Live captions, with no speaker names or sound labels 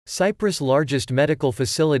Cyprus' largest medical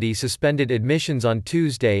facility suspended admissions on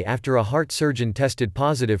Tuesday after a heart surgeon tested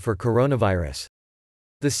positive for coronavirus.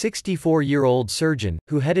 The 64-year-old surgeon,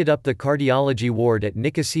 who headed up the cardiology ward at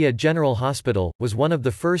Nicosia General Hospital, was one of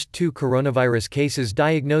the first 2 coronavirus cases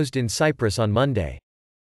diagnosed in Cyprus on Monday.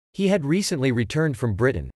 He had recently returned from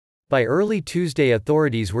Britain. By early Tuesday,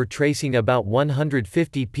 authorities were tracing about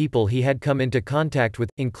 150 people he had come into contact with,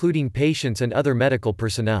 including patients and other medical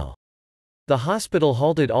personnel. The hospital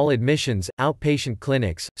halted all admissions, outpatient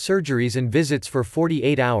clinics, surgeries and visits for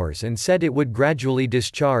 48 hours and said it would gradually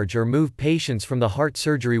discharge or move patients from the heart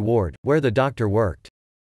surgery ward, where the doctor worked.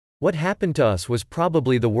 "What happened to us was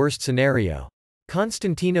probably the worst scenario,"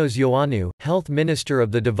 Konstantinos Ioannou, health minister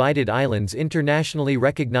of the divided island's internationally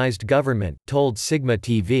recognized government, told Sigma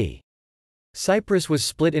TV. Cyprus was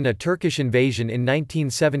split in a Turkish invasion in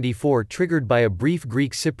 1974 triggered by a brief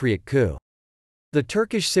Greek Cypriot coup. The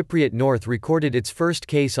Turkish Cypriot North recorded its first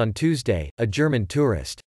case on Tuesday, a German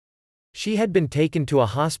tourist. She had been taken to a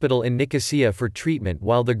hospital in Nicosia for treatment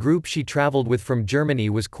while the group she traveled with from Germany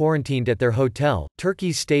was quarantined at their hotel,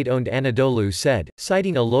 Turkey's state-owned Anadolu said,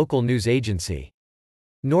 citing a local news agency.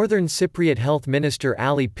 Northern Cypriot Health Minister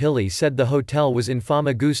Ali Pili said the hotel was in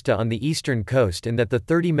Famagusta on the eastern coast and that the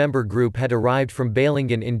 30-member group had arrived from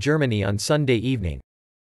Balingen in Germany on Sunday evening.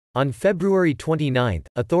 On February 29,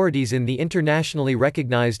 authorities in the internationally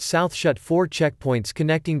recognized south shut 4 checkpoints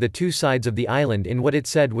connecting the 2 sides of the island in what it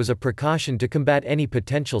said was a precaution to combat any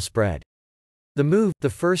potential spread. The move, the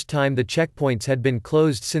first time the checkpoints had been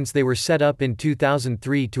closed since they were set up in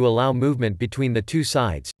 2003 to allow movement between the 2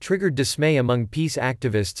 sides, triggered dismay among peace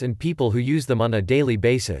activists and people who use them on a daily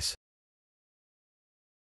basis.